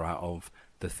pleasure out of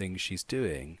the things she's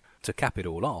doing. To cap it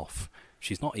all off,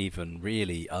 she's not even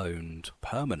really owned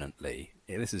permanently.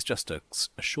 This is just a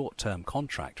short-term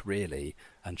contract, really,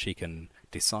 and she can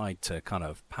decide to kind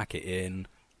of pack it in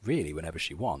really whenever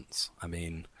she wants. I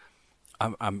mean,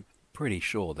 I'm pretty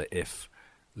sure that if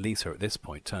Lisa at this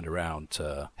point turned around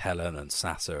to Helen and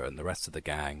Sasser and the rest of the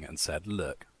gang and said,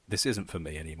 look, this isn't for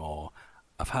me anymore.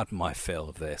 I've had my fill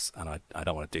of this, and I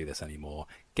don't want to do this anymore.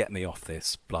 Get me off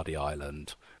this bloody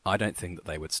island. I don't think that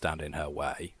they would stand in her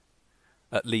way.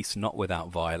 At least not without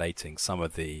violating some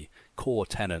of the core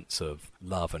tenets of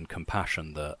love and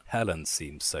compassion that Helen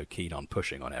seems so keen on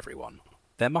pushing on everyone.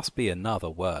 There must be another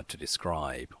word to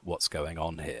describe what's going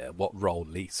on here, what role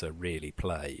Lisa really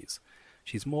plays.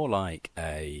 She's more like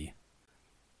a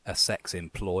sex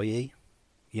employee,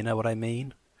 you know what I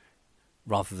mean?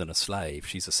 Rather than a slave,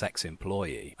 she's a sex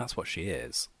employee. That's what she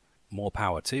is. More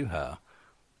power to her.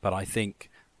 But I think,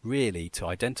 really, to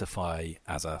identify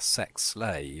as a sex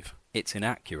slave, it's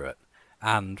inaccurate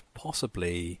and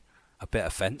possibly a bit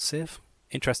offensive.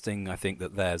 Interesting, I think,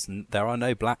 that there are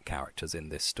no black characters in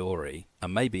this story,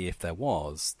 and maybe if there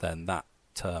was, then that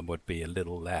term would be a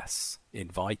little less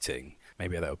inviting.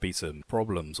 Maybe there would be some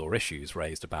problems or issues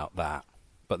raised about that.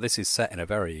 But this is set in a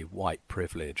very white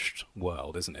privileged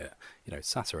world, isn't it? You know,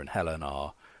 Sasser and Helen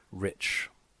are rich,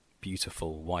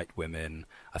 beautiful white women.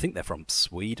 I think they're from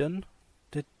Sweden.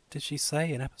 Did she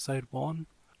say in episode 1?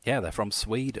 Yeah, they're from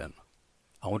Sweden.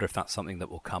 I wonder if that's something that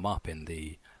will come up in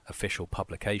the official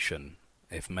publication.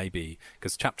 If maybe,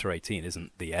 because chapter 18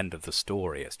 isn't the end of the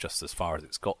story, it's just as far as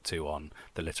it's got to on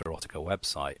the Literotica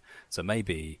website. So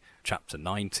maybe chapter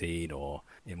 19 or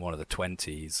in one of the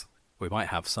 20s, we might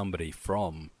have somebody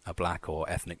from a black or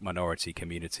ethnic minority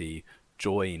community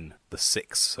join the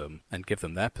Sixsome and give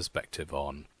them their perspective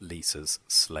on Lisa's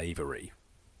slavery.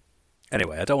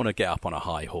 Anyway, I don't want to get up on a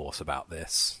high horse about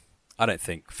this. I don't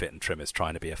think Fit and Trim is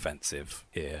trying to be offensive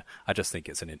here. I just think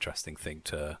it's an interesting thing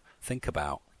to think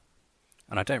about.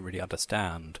 And I don't really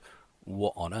understand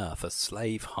what on earth a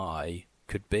slave high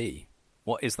could be.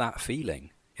 What is that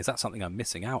feeling? Is that something I'm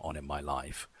missing out on in my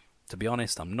life? To be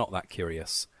honest, I'm not that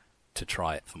curious to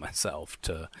try it for myself,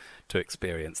 to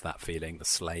experience that feeling, the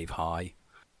slave high.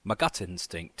 My gut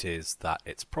instinct is that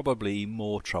it's probably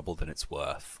more trouble than it's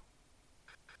worth.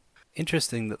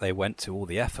 Interesting that they went to all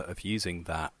the effort of using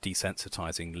that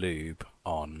desensitizing lube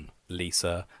on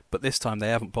Lisa, but this time they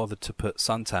haven't bothered to put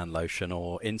suntan lotion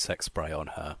or insect spray on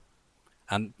her.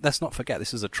 And let's not forget,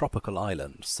 this is a tropical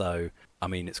island, so, I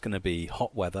mean, it's going to be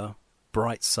hot weather,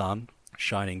 bright sun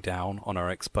shining down on her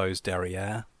exposed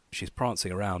derriere. She's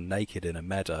prancing around naked in a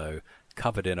meadow,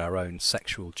 covered in her own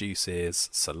sexual juices,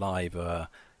 saliva,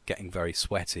 getting very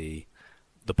sweaty.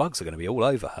 The bugs are going to be all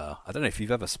over her. I don't know if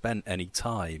you've ever spent any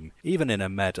time, even in a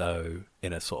meadow,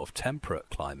 in a sort of temperate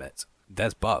climate.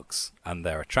 There's bugs, and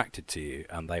they're attracted to you,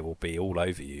 and they will be all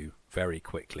over you very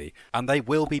quickly. And they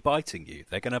will be biting you.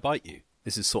 They're going to bite you.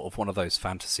 This is sort of one of those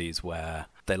fantasies where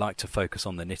they like to focus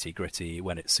on the nitty-gritty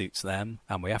when it suits them,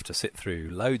 and we have to sit through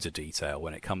loads of detail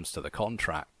when it comes to the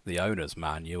contract, the owner's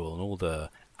manual, and all the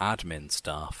admin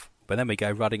stuff. But then we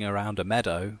go running around a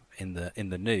meadow in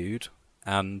the nude,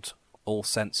 and all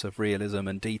sense of realism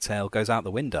and detail goes out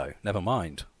the window. Never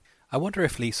mind. I wonder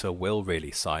if Lisa will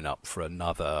really sign up for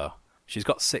another... She's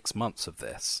got 6 months of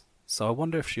this, so I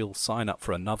wonder if she'll sign up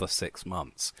for another 6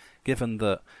 months, given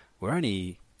that we're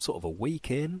only sort of a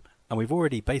week in, and we've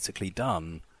already basically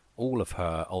done all of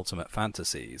her ultimate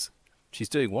fantasies. She's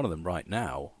doing one of them right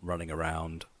now, running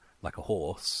around like a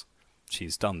horse.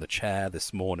 She's done the chair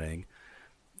this morning.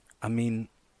 I mean,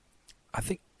 I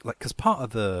think, like, because part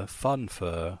of the fun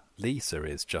for Lisa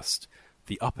is just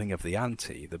the upping of the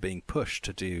ante, the being pushed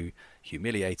to do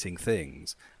humiliating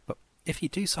things. But if you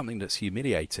do something that's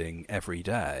humiliating every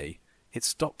day, it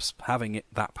stops having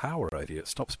that power over you. It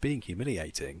stops being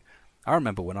humiliating. I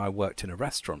remember when I worked in a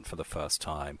restaurant for the first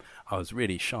time, I was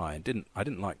really shy and I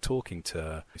didn't like talking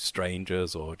to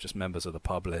strangers or just members of the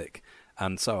public,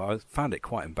 and so I found it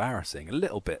quite embarrassing, a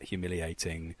little bit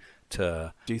humiliating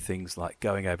to do things like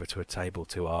going over to a table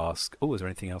to ask, oh, is there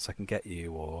anything else I can get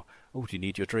you? Or, oh, do you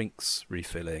need your drinks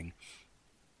refilling?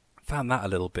 Found that a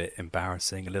little bit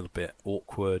embarrassing, a little bit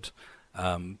awkward.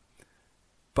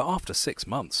 But after 6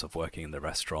 months of working in the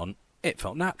restaurant, it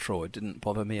felt natural. It didn't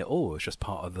bother me at all. It was just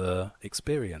part of the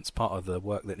experience, part of the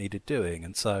work that needed doing.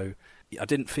 And so I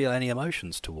didn't feel any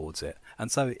emotions towards it.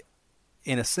 And so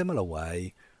in a similar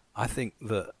way, I think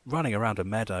that running around a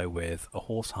meadow with a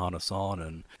horse harness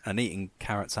on and eating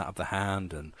carrots out of the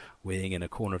hand and weeing in a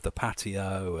corner of the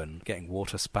patio and getting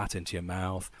water spat into your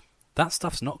mouth, that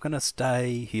stuff's not going to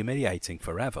stay humiliating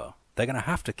forever. They're going to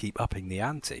have to keep upping the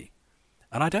ante.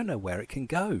 And I don't know where it can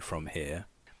go from here.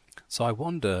 So I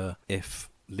wonder if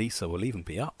Lisa will even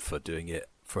be up for doing it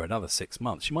for another 6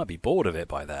 months. She might be bored of it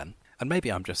by then. And maybe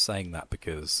I'm just saying that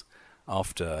because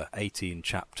after 18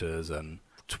 chapters and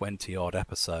 20-odd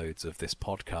episodes of this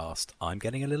podcast, I'm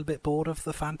getting a little bit bored of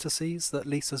the fantasies that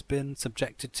Lisa's been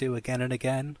subjected to again and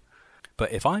again.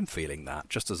 But if I'm feeling that,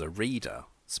 just as a reader,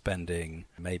 spending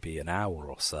maybe an hour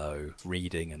or so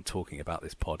reading and talking about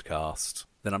this podcast,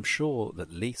 then I'm sure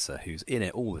that Lisa, who's in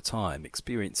it all the time,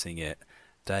 experiencing it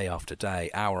day after day,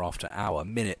 hour after hour,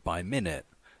 minute by minute,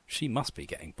 she must be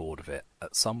getting bored of it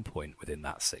at some point within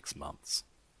that 6 months.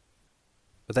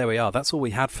 But there we are. That's all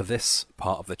we had for this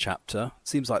part of the chapter.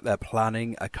 Seems like they're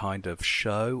planning a kind of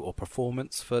show or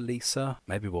performance for Lisa.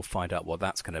 Maybe we'll find out what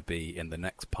that's going to be in the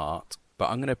next part. But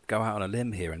I'm going to go out on a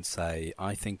limb here and say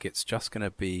I think it's just going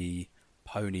to be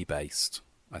pony-based.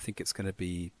 I think it's going to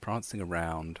be prancing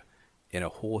around in a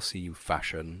horsey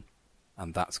fashion,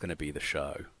 and that's going to be the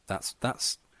show. That's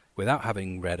without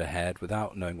having read ahead,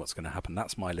 without knowing what's going to happen,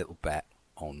 that's my little bet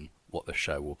on what the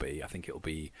show will be. I think it'll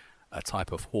be a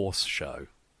type of horse show.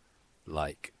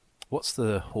 Like, what's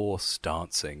the horse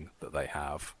dancing that they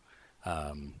have?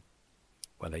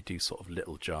 Where they do sort of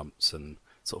little jumps and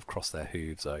sort of cross their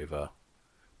hooves over.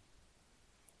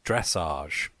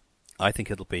 Dressage. I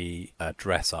think it'll be a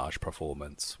dressage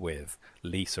performance with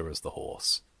Lisa as the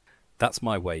horse. That's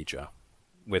my wager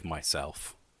with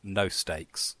myself. No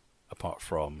stakes, apart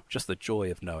from just the joy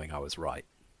of knowing I was right.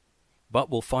 But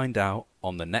we'll find out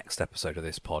on the next episode of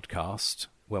this podcast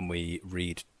when we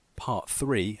read part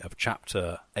 3 of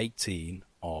chapter 18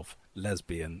 of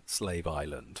Lesbian Slave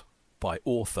Island by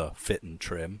author Fit and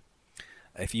Trim.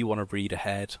 If you want to read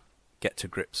ahead, get to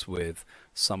grips with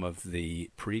some of the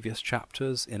previous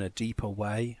chapters in a deeper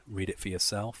way, read it for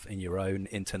yourself in your own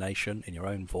intonation, in your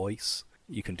own voice,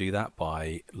 you can do that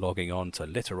by logging on to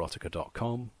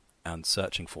literotica.com and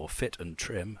searching for Fit and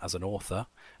Trim as an author,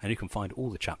 and you can find all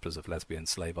the chapters of Lesbian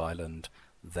Slave Island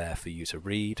there for you to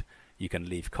read. You can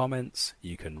leave comments,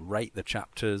 you can rate the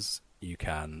chapters, you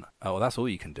can... Oh, that's all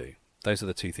you can do. Those are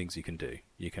the 2 things you can do.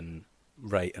 You can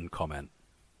rate and comment.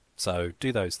 So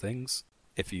do those things.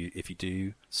 If you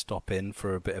do stop in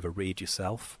for a bit of a read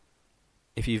yourself.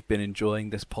 If you've been enjoying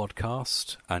this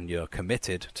podcast and you're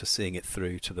committed to seeing it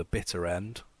through to the bitter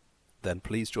end, then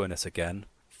please join us again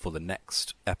for the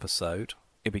next episode.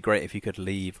 It'd be great if you could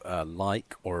leave a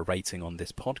like or a rating on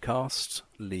this podcast,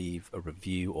 leave a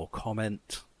review or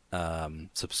comment,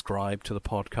 subscribe to the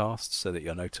podcast so that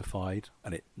you're notified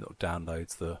and it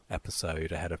downloads the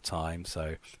episode ahead of time.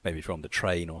 So maybe if you're on the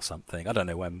train or something, I don't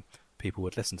know when people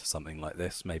would listen to something like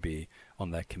this, maybe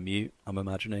on their commute, I'm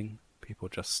imagining. People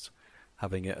just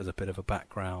having it as a bit of a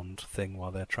background thing while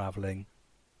they're travelling.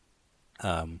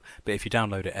 But if you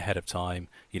download it ahead of time,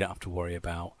 you don't have to worry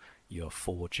about your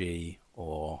 4G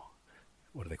or,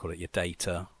 what do they call it, your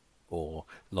data, or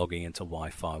logging into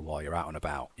Wi-Fi while you're out and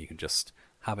about. You can just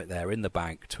have it there in the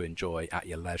bank to enjoy at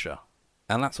your leisure.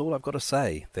 And that's all I've got to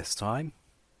say this time,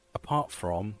 apart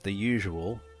from the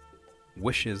usual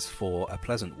wishes for a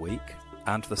pleasant week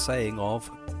and the saying of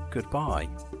goodbye.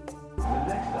 The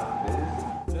next stop is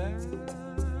Lesbian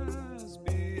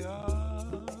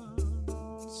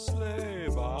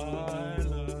Slave Island.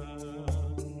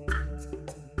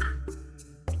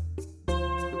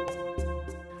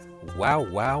 Wow,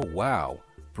 wow, wow,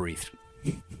 breathed.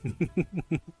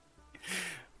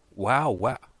 Wow,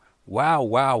 wow, wow,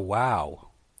 wow, wow.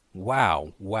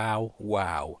 Wow, wow,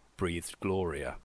 wow, breathed Gloria.